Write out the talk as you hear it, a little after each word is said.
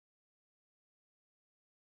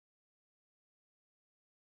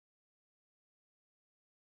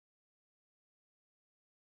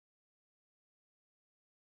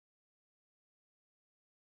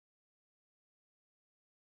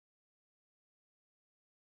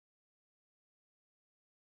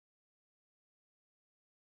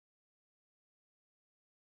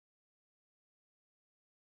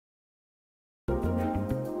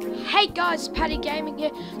Hey guys, Paddy Gaming here.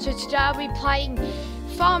 So today I'll be playing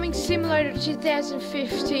Farming Simulator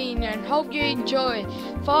 2015 and hope you enjoy.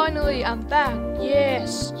 Finally, I'm back.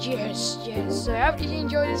 Yes. So I hope you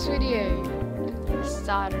enjoy this video. Let's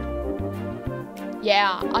start it.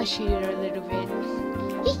 Yeah, I cheated a little bit.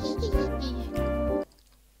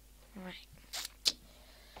 Alright.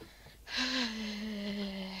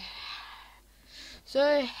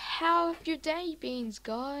 So, how have your day been,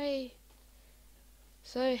 guy?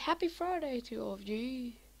 So, happy Friday to all of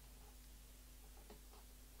you.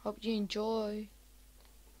 Hope you enjoy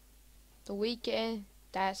the weekend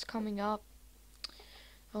that's coming up.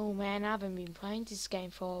 Oh man, I haven't been playing this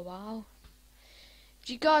game for a while. If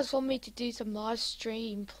you guys want me to do some live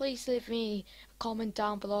stream, please leave me a comment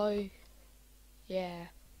down below. Yeah.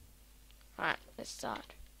 Alright, let's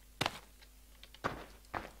start.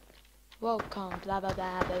 Welcome, blah blah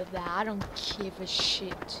blah blah blah. I don't give a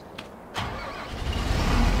shit.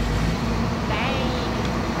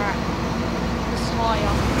 Alright, let's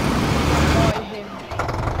hire him.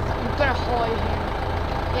 I'm gonna hire him.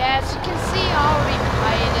 Yeah, as you can see, I already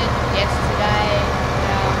played it yesterday.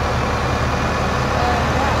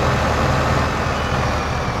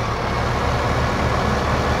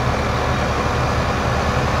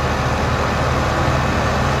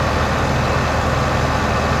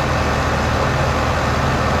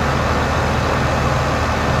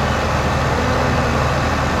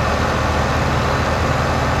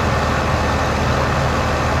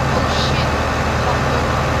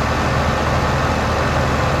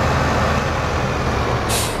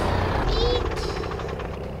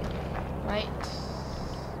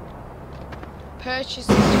 Purchase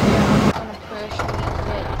this here. I'm gonna purchase it.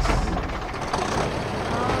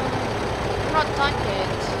 We're not done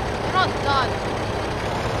yet. We're not done.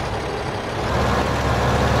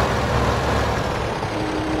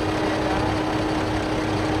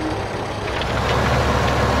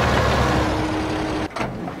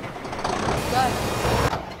 Go.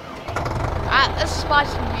 Alright, let's buy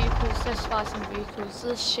some vehicles.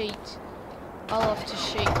 Let's cheat. I love to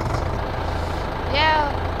cheat.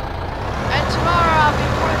 Yeah. And tomorrow I'll be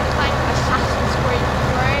playing Assassin's Creed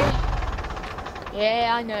 3.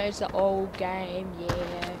 Yeah, I know it's an old game,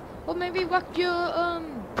 yeah. Or maybe whack your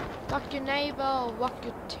neighbor, or whack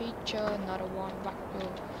your teacher, another one, whack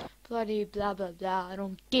your bloody blah blah blah. I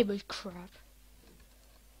don't give a crap.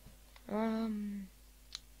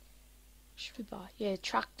 Should we buy? Yeah,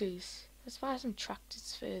 tractors. Let's buy some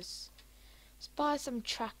tractors first.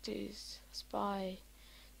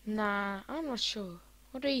 Nah, I'm not sure.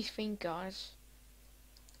 What do you think, guys?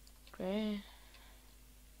 Okay.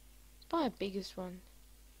 Let's buy the biggest one.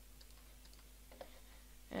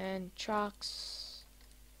 And trucks.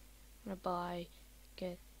 I'm gonna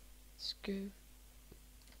get scoop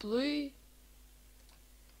blue,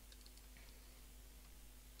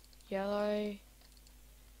 yellow,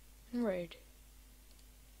 and red.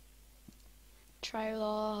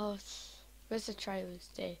 Trailers. Where's the trailers?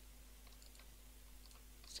 There.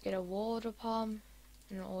 Let's get a water pump.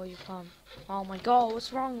 And an oil pump. Oh my god,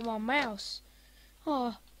 what's wrong with my mouse?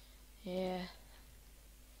 Oh, yeah.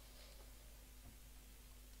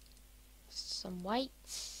 Some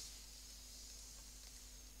weights.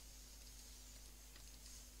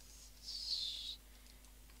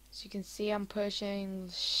 As you can see, I'm purchasing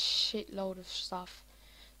a shitload of stuff.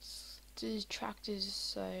 These tractors,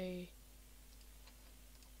 so...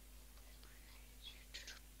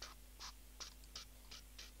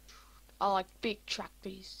 I like big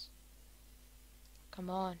tractors.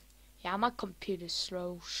 Come on. Yeah, my computer's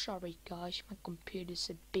slow. Sorry guys, my computer's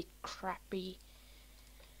a bit crappy.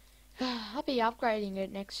 I'll be upgrading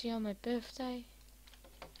it next year on my birthday.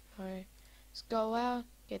 Alright, let's go out,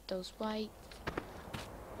 get those weights.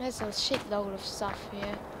 There's a shitload of stuff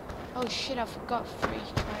here. Oh shit, I forgot 3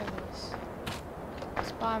 trailers.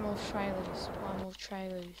 Let's buy more trailers.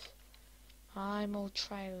 Buy more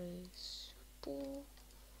trailers. Boom.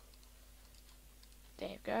 There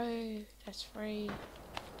you go, that's free.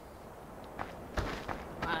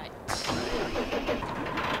 Right.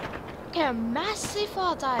 Look how massive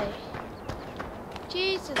are they?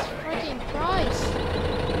 Jesus freaking Christ.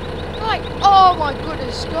 They're like, oh my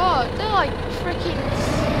goodness god, they're like freaking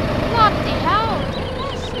bloody hell.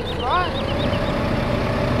 Massive, right?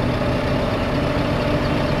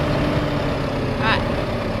 Right.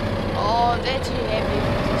 Oh, they're too heavy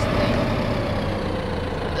for this thing.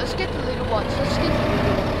 Let's get the little ones.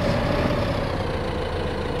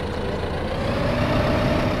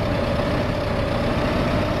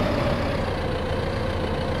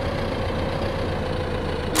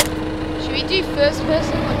 Should we do first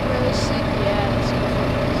person, like realistic? Yeah, let's go for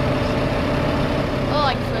first person. I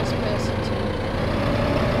like first person.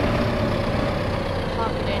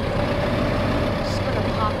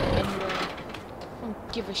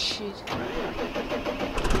 give a shit.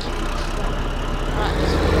 Alright,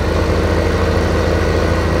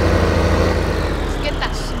 let's get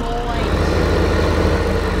that small weight.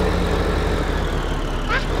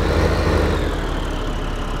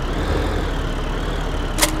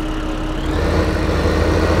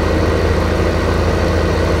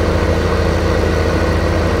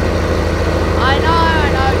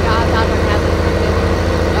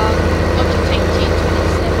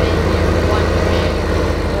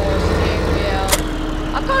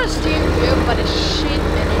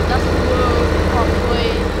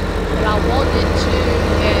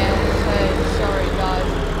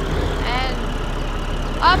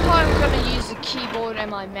 And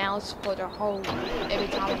my mouse for the whole every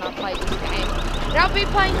time when I play this game. And I'll be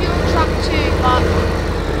playing Euro Truck 2, but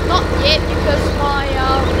not yet because my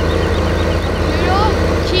computer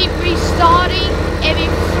keep restarting every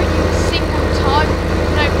freaking single time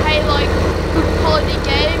when I play like good quality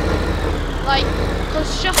game. Like, cause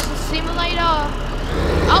it's just a simulator.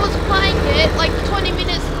 I was playing it like 20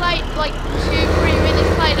 minutes late, like 2-3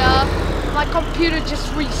 minutes later, my computer just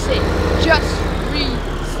reset.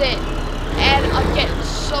 And I get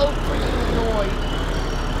so freaking annoyed.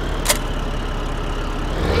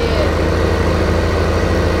 Yeah.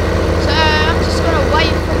 So I'm just gonna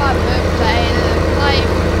wait for my birthday and play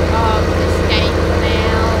this game for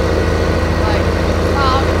now. Like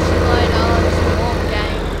Farming Simulator, some more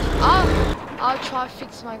games. I'll try to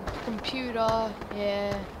fix my computer.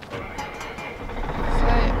 Yeah. So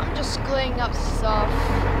I'm just cleaning up stuff.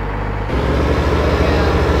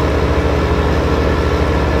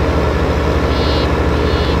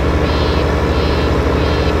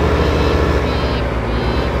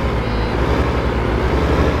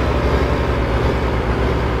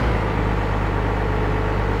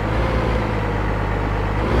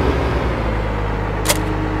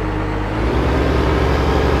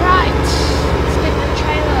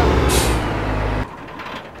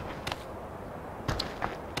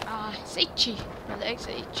 It's itchy. My legs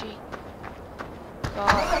are itchy.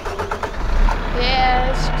 God.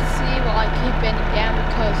 Yeah, as you can see, well, I keep bending down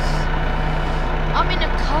because I'm in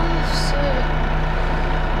a calf, so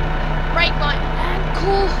break my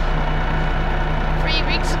ankle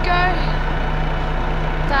 3 weeks ago.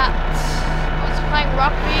 That I was playing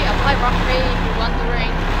rugby. I play rugby, if you're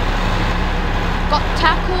wondering. Got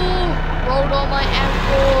tackle, rolled on my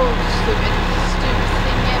ankle, stupidest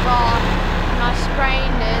thing ever. I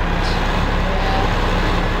sprained it, yeah,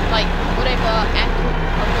 like whatever ankle,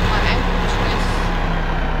 I got my ankle twist.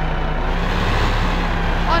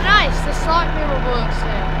 Oh nice, the side mirror works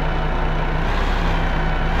now.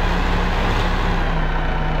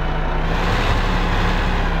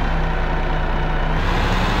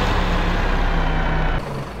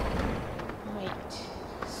 Wait,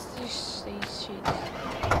 these sheets.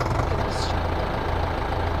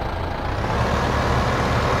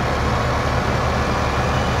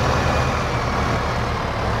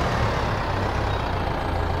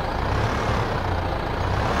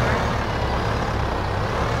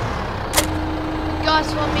 If you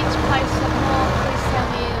guys want me to play some more, please tell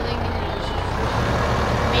me a link in the description.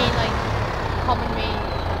 Me, like, comment me.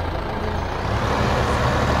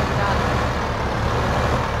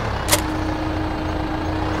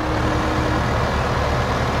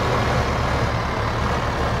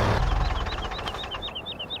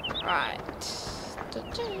 Right.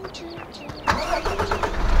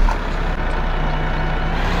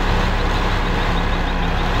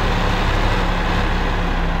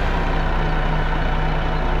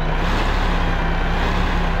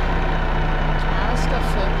 Let's go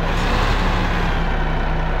focus.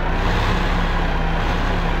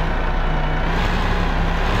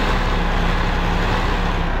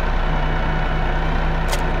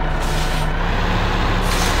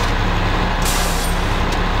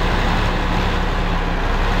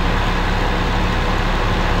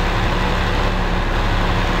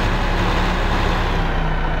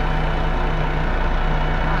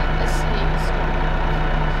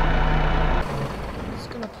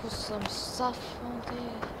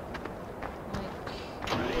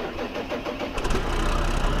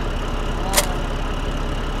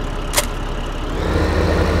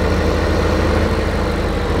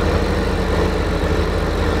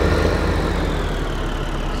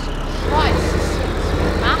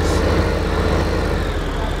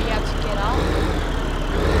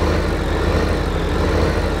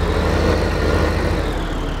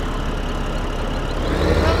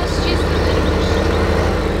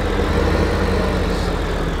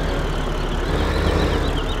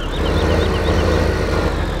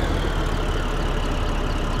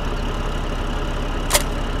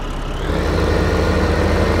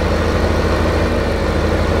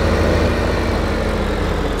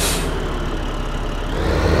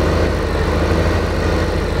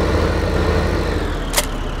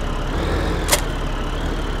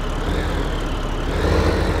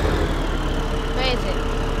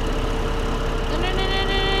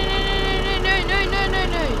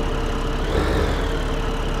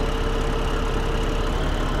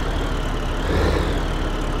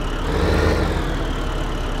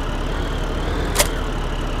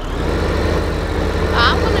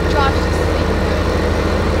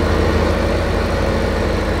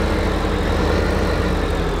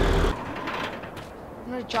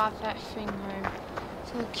 drive that thing home.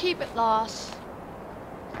 So we'll keep it last.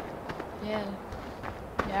 Yeah.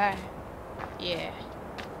 Yeah. Yeah.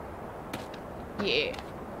 Yeah.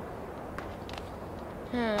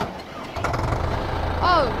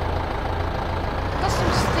 Oh! Got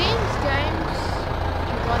some Steam games, if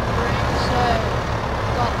you're wondering. So,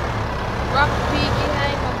 got rugby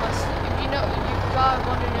game on my Steam. If you guys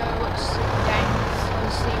want to know which games on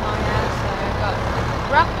Steam I have, so I got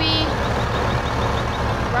rugby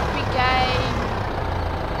game,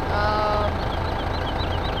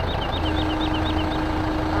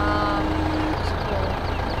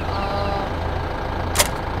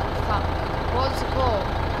 what's it called?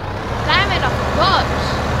 Damn it, I forgot!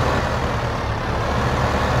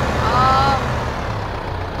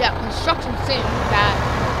 Yeah, construction sim that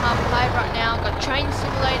I'm playing right now. Got train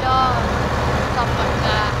simulator, stuff like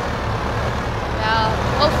that. Yeah,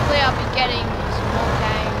 hopefully I'll be getting some more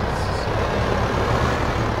games soon.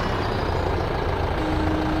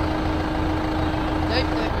 Nope,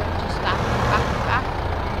 just back.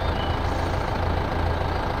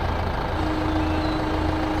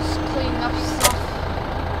 Just cleaning up stuff.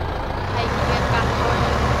 Hey, get back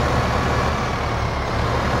home.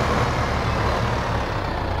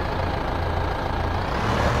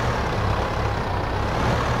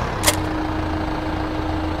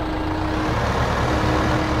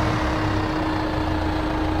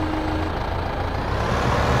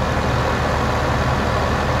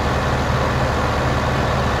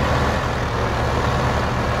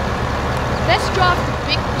 Let's drive the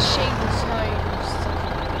big machines home.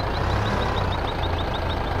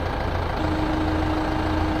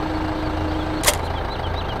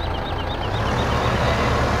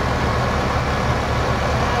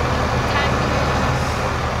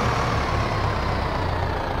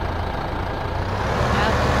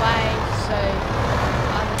 Out of the way, so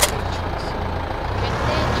other two trucks will get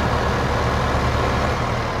their job.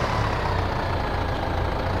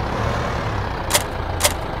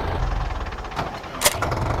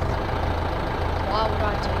 Why would I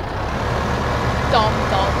do that? Dum.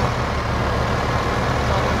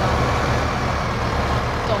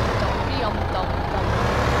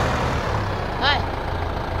 Hey!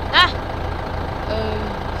 Ah! Oh,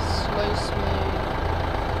 slow, smooth.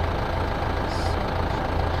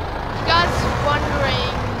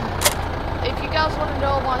 If you guys want to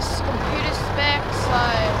know my computer specs, so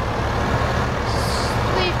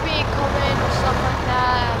leave me a comment or stuff like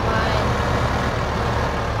that.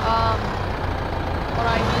 What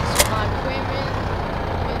I use for my equipment.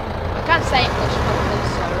 I can't say English properly,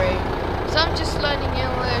 sorry. So I'm just learning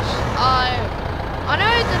English. I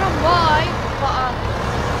know that I'm white, but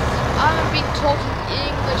I haven't been talking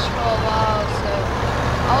English for a while, so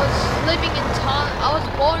I was living in Thailand. I was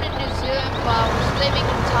born in New Zealand, but I was living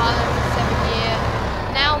in Thailand for 7 years.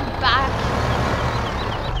 Now I'm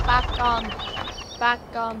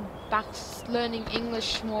back learning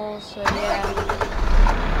English more, so yeah.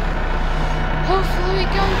 Hopefully we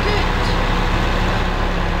go good.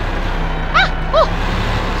 Ah! Oh!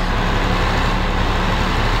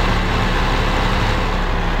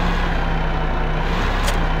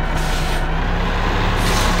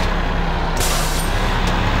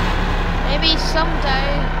 Maybe someday,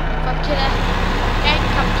 if I get a game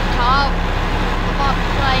capture card, I might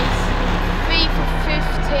play FIFA 15,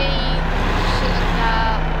 shit like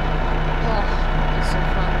that. Oh, it's so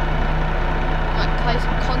fun. Might play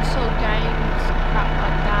some console games, crap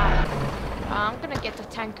like that. I'm gonna get the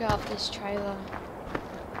tanker off this trailer.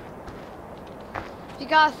 If you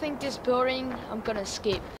guys think this boring, I'm gonna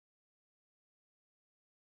skip.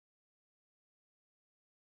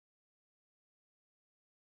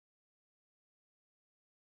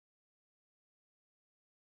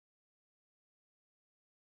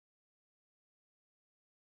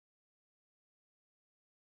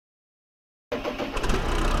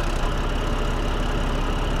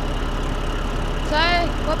 So,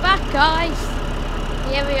 we're back, guys.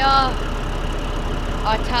 Here we are.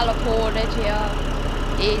 I teleported here.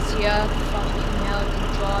 Easier fucking hell than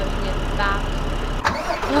driving it back.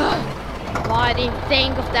 Why I didn't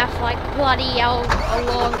think of that like bloody hell a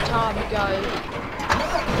long time ago.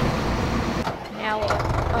 Now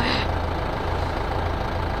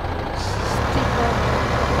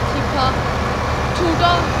Tipper,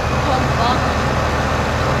 Tudor, Pumper.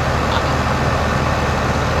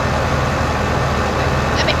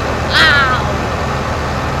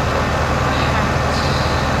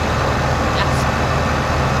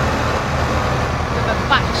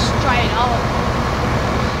 Straight up,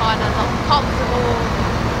 kinda not comfortable.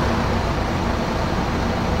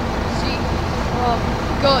 See, oh,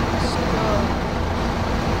 good.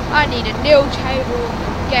 I need a new table.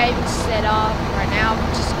 game is set up right now.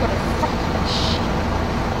 I'm just gonna fucking shit.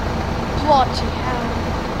 Bloody hell.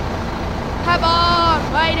 Come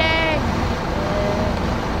on, waiting.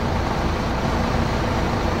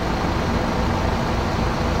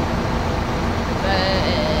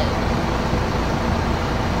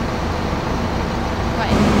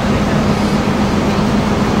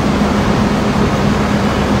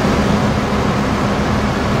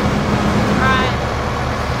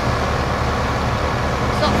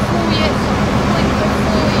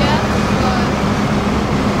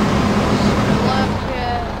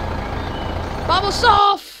 Bubbles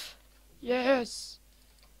off! Yes.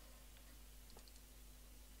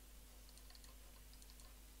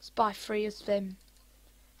 Let's buy 3 of them.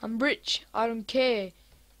 I'm rich. I don't care.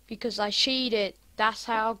 Because I cheated. That's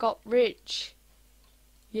how I got rich.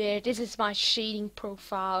 Yeah, this is my cheating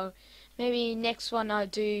profile. Maybe next one I'll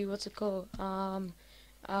do, what's it called?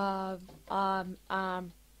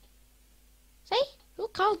 See?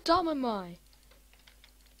 Look how dumb am I.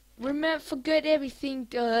 Remember, forget everything.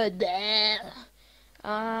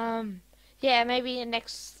 Yeah, maybe the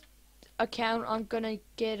next account I'm gonna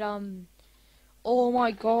get, oh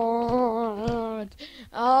my god.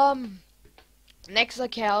 Next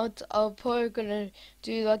account, I'm probably gonna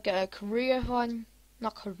do like a career one.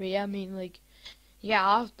 Not career, I mean like,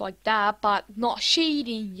 yeah, like that, but not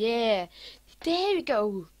cheating, yeah. There we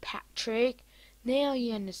go, Patrick. Now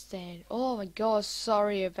you understand. Oh my god,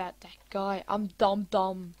 sorry about that guy. I'm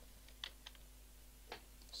dumb.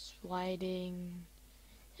 Sliding.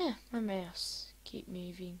 Yeah, my mouse. Keep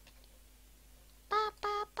moving.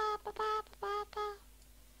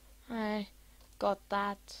 I got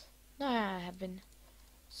that. No, I haven't.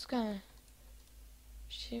 Just gonna.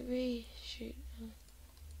 Should we shoot?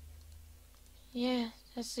 Yeah,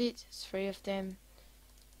 that's it. There's 3 of them.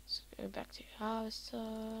 Let's go back to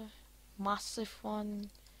harvester. Massive one.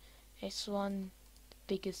 This one. The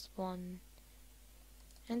biggest one.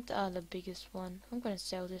 And the other biggest one. I'm gonna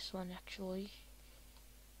sell this one actually.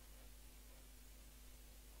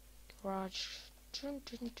 Garage.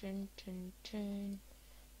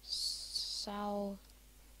 Sal.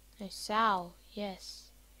 No, Sal.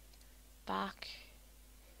 Yes. Back.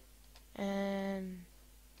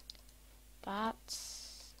 That.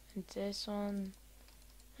 And this one.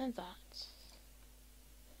 And that.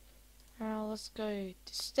 Alright, let's go.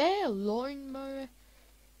 Is there a lawnmower?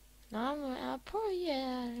 No, I'll probably,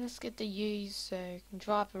 yeah, let's get the use so I can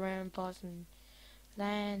drive around, buy some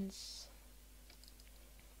lands.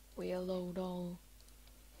 Wheel load all.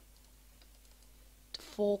 The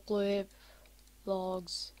forklift,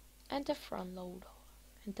 logs, and the front loader,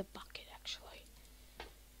 and the bucket actually.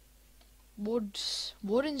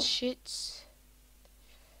 Wooden shits.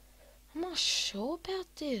 I'm not sure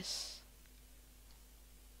about this.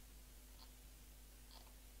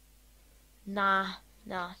 Nah,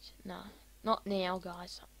 not now,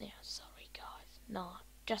 guys. Not now. Sorry, guys. Nah,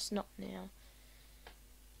 just not now.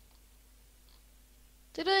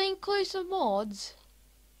 Did I include some mods?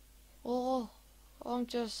 Or I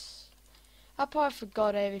probably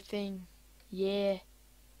forgot everything. Yeah.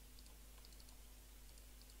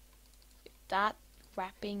 That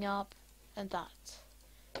wrapping up and that.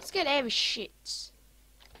 Let's get every shit.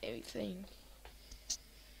 Everything.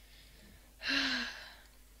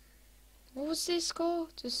 What was this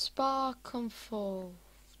called? The Spa Comfort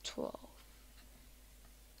 12.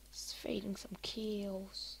 It's feeding some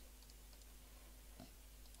kills.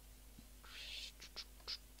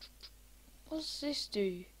 What does this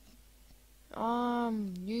do?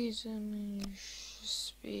 Using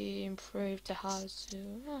speed improved to hard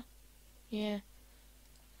to. Yeah.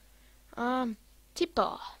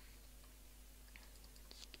 Tipper.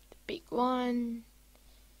 The big one.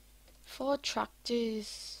 4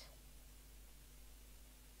 tractors.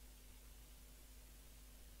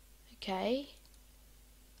 Okay.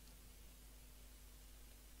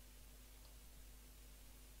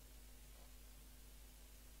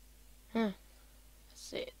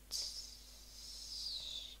 That's it.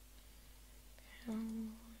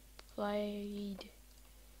 Blade.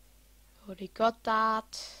 Already got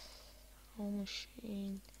that. Oh,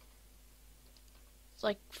 machine. It's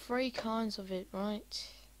like 3 kinds of it, right?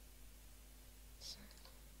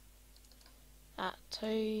 That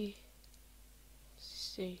too. Let's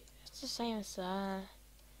see. It's the same as that.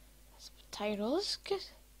 That's potatoes. Good.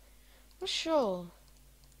 I'm sure.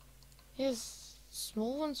 Yes,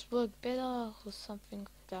 small ones work better or something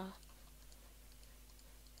like that.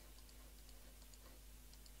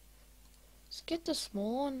 Let's get the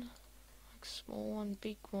small one. Like small one,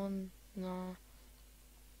 big one. No.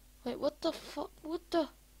 Wait, what the fuck? What the?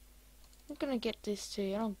 I'm gonna get this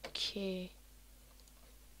too. I don't care.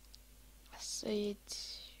 That's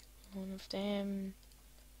it. One of them.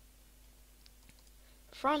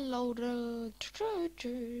 Front loader.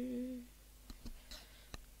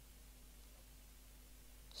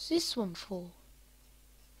 What's this one for?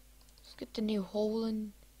 Let's get the New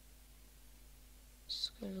Holland.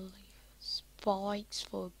 Just gonna leave spikes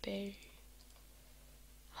for a bear.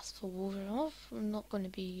 As for water off, I'm not gonna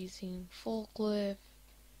be using forklift.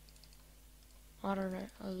 I don't know,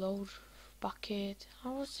 a load bucket.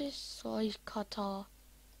 How was this? Slice cutter.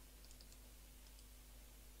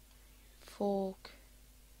 Fork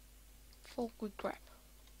with grab.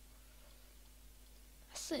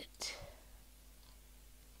 That's it.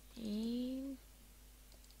 And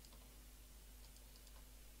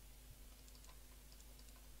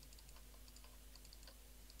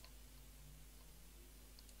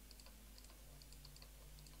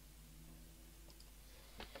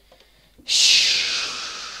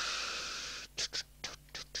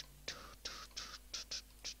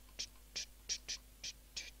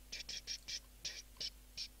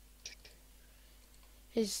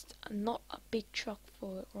it's not a big truck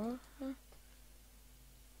for it, right? Huh?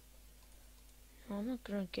 No, I'm not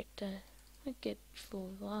gonna get that. I get for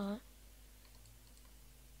that.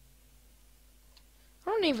 I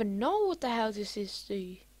don't even know what the hell this is,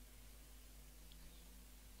 dude.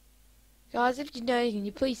 Guys, if you know, can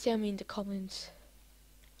you please tell me in the comments?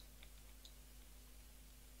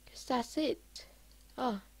 Cause that's it.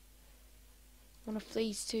 Oh, one of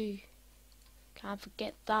these two. Can't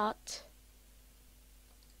forget that.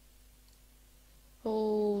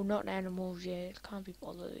 Oh, not animals yet. Can't be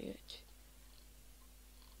bothered yet.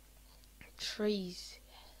 Trees.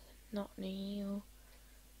 Not new.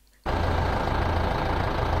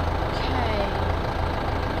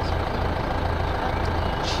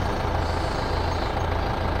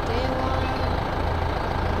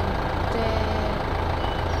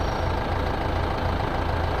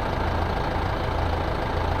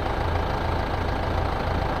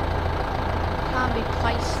 Can't be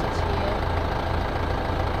placed here.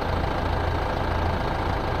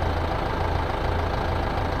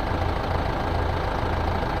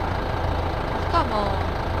 Come on.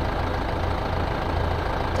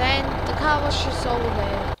 Then the car was just over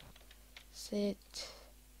there. That's it.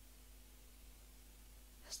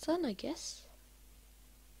 That's done, I guess.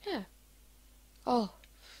 Yeah. Oh,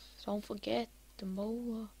 don't forget the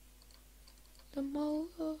mower. The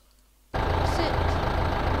mower. That's it.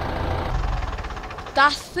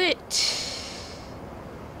 That's it.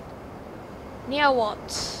 Now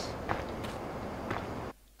what?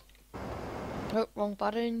 Oh, wrong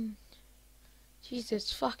button.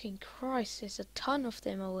 Jesus fucking Christ, there's a ton of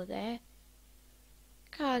them over there.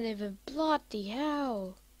 Can't even bloody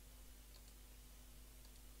hell.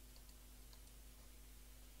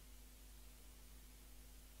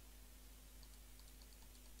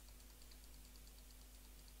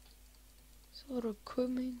 Sort of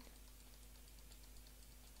coming.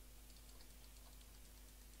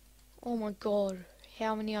 Oh my god,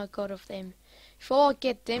 how many I got of them. Before I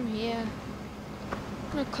get them here,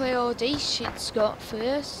 I'm gonna clear all these shits got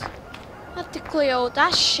first. I have to clear all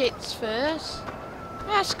that shits first.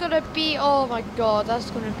 That's gonna be, oh my god,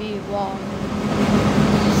 that's gonna be one.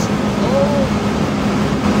 Oh,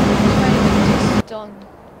 okay, done.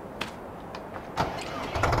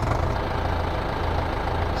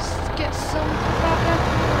 Just get some better.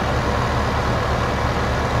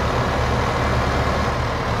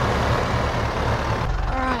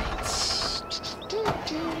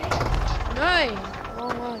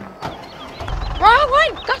 Wrong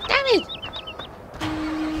one! God damn it!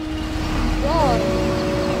 God.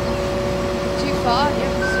 Too far,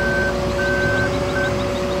 yeah.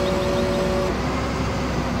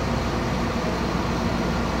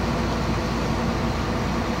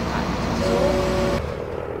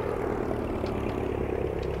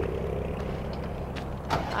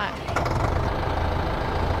 Alright.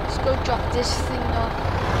 Let's go drop this thing off.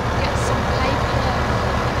 Get some paper.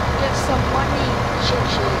 Get some money. Or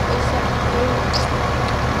some food.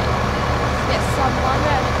 Get some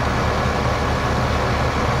money.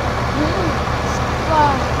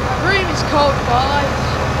 My room is cold, guys.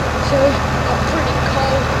 So it got pretty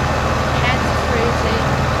cold. Hands are freezing.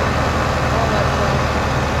 Oh my god.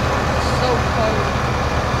 It's so cold.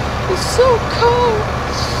 It's so cold.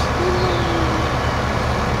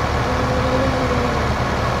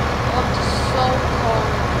 I'm just so cold.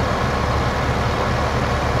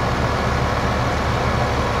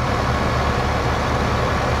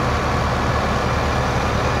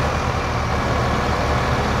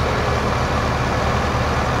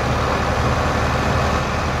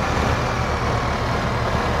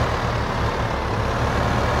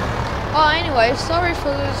 Oh, anyway, sorry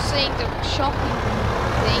for seeing the shopping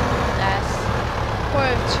thing as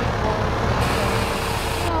part of too long.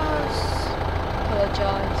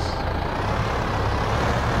 Apologize.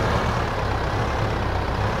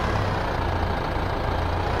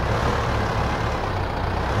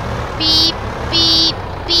 Beep, beep,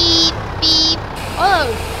 beep, beep.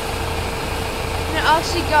 Oh! I'm gonna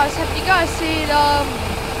ask you guys, have you guys seen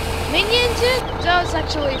Minions yet? That was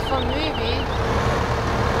actually a fun movie.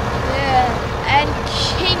 Yeah, and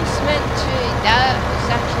Kingsman too. That was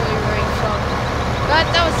actually really fun. But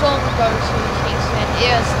that was long ago too, Kingsman.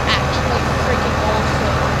 It was actually freaking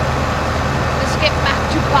awesome. Let's get back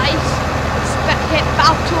to base. Let's get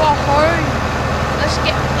back to our home. Let's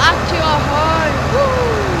get back to our home.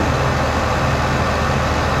 Woo!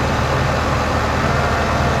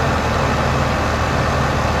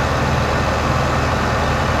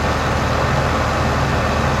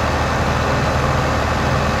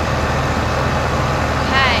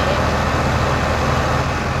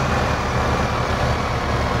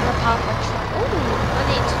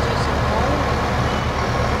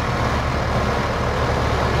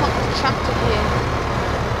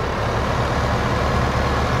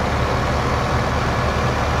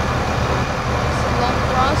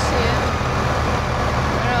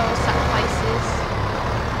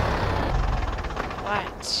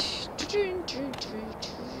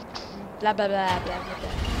 Blah blah blah blah blah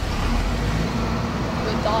blah.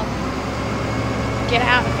 We're done. Get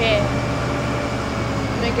out of here.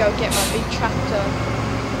 I'm gonna go get my big tractor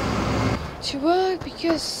to work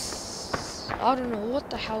because I don't know what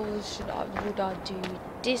the hell would I do with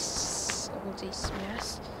this all this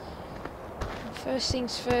mess. First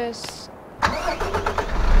things first.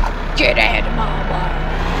 Get out of my way.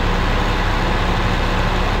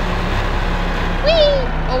 Whee!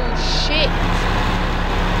 Oh shit.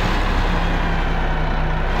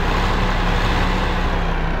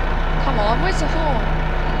 Come on, where's the horn?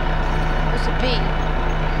 Where's the bee?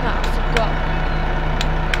 Nah, I forgot.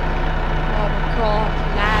 Oh my god,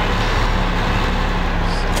 lag.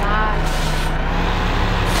 It's lag.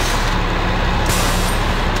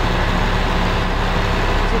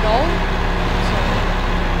 Is it all?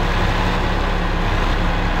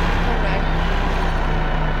 Alright.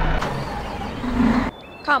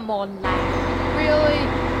 Come on, lag. Really?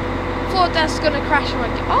 Thought that's gonna crash my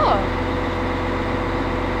game. Oh!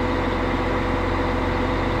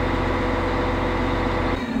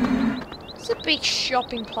 Big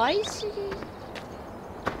shopping place.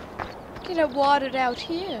 Get it wired out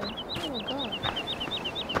here. Oh my god.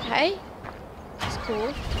 Okay. That's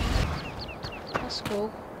cool. That's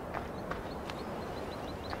cool.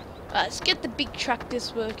 Let's get the big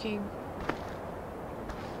tractors working.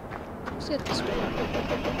 Let's get this working.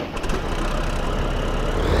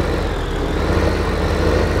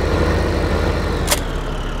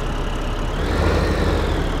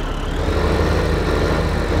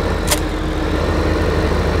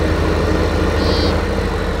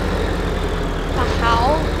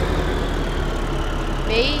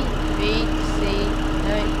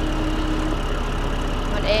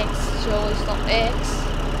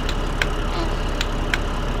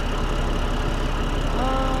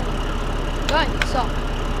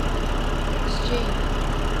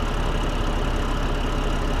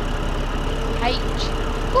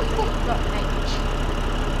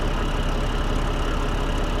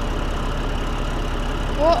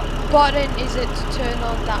 What button is it to turn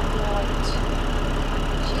on that light?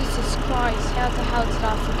 Jesus Christ, how the hell did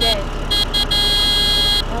I forget?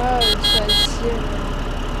 Oh, so soon.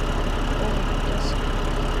 Oh, yes.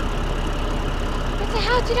 What the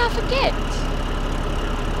hell did I forget?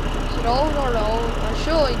 Is it on or low? I'm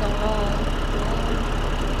surely not on.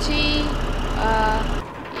 T,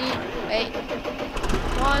 E, wait.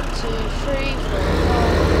 1, 2, 3, 4, 5.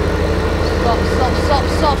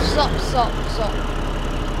 Stop.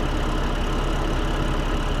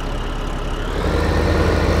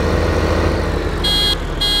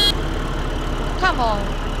 Come on.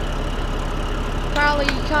 Apparently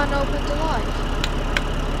you can't open the light.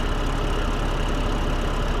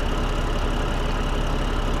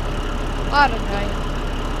 I don't know.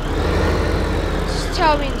 Just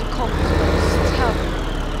tell me in the comments, please. Tell me.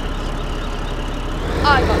 I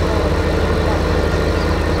got no idea.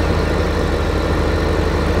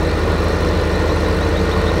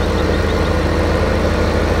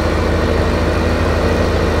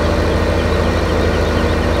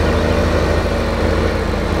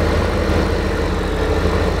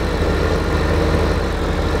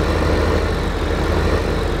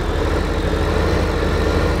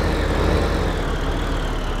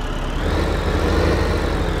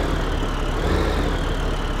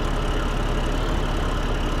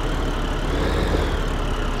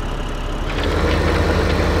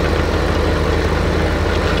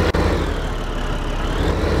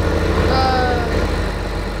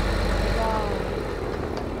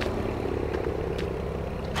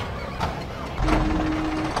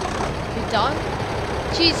 done?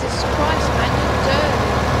 Jesus Christ, man, you're dirty.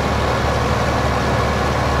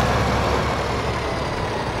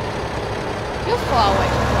 You're far away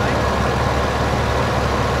from home.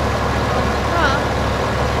 Huh?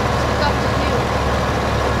 Let's look up the hill.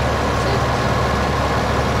 Is it?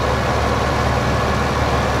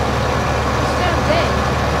 It's down there.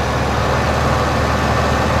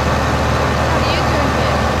 What are you doing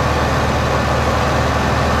here?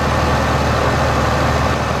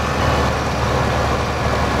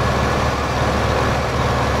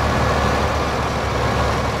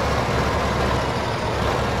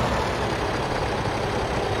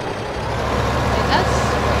 Hey, that's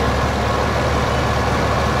weird.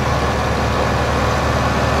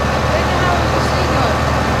 Where the hell is the seagull?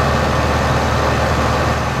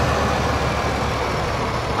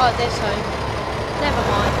 Oh, there's home. Never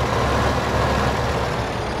mind.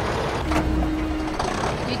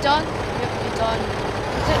 You done? Yep, you're done.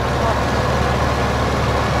 Is it? Oh.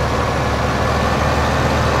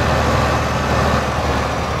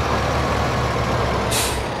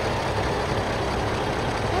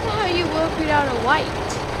 How the hell you work without a weight?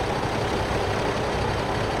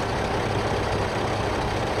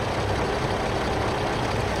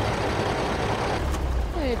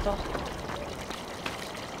 Whatever.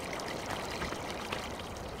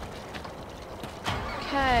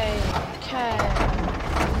 Okay, okay.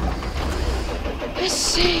 Let's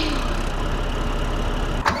see.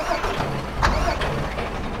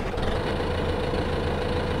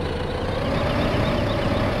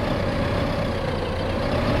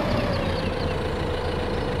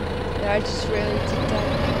 Yeah, I just really did that.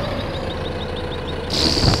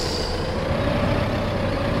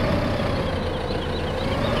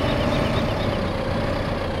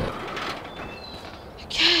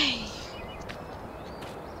 Okay.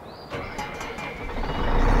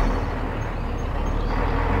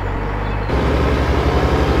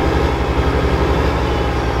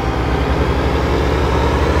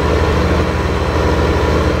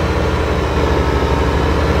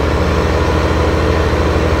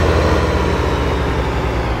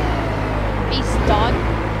 He's done.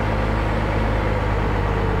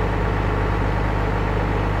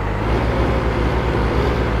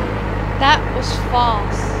 That was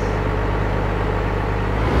fast.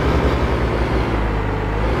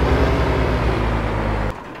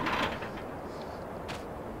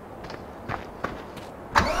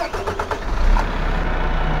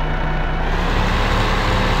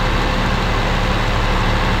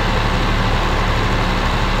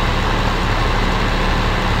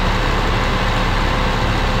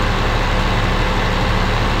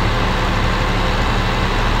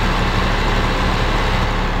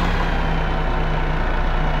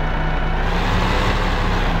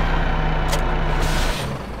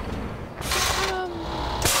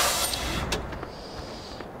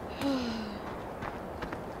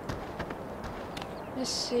 Let's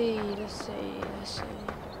see.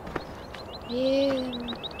 Yeah.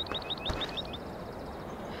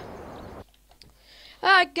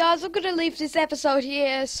 Alright guys, I'm gonna leave this episode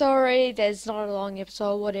here. Sorry, there's not a long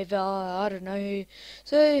episode, whatever, I don't know.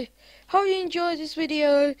 So, hope you enjoyed this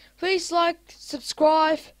video. Please like,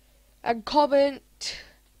 subscribe, and comment.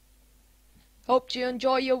 Hope you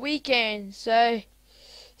enjoy your weekend. So,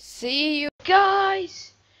 see you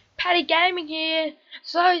guys. Paddy Gaming here.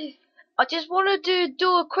 So, I just wanted to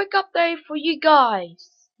do a quick update for you guys.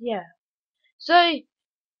 Yeah. So,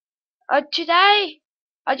 today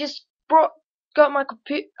I just got my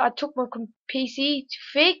computer. I took my PC to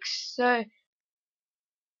fix. So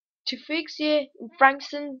to fix, yeah, in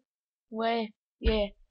Frankston, where, yeah.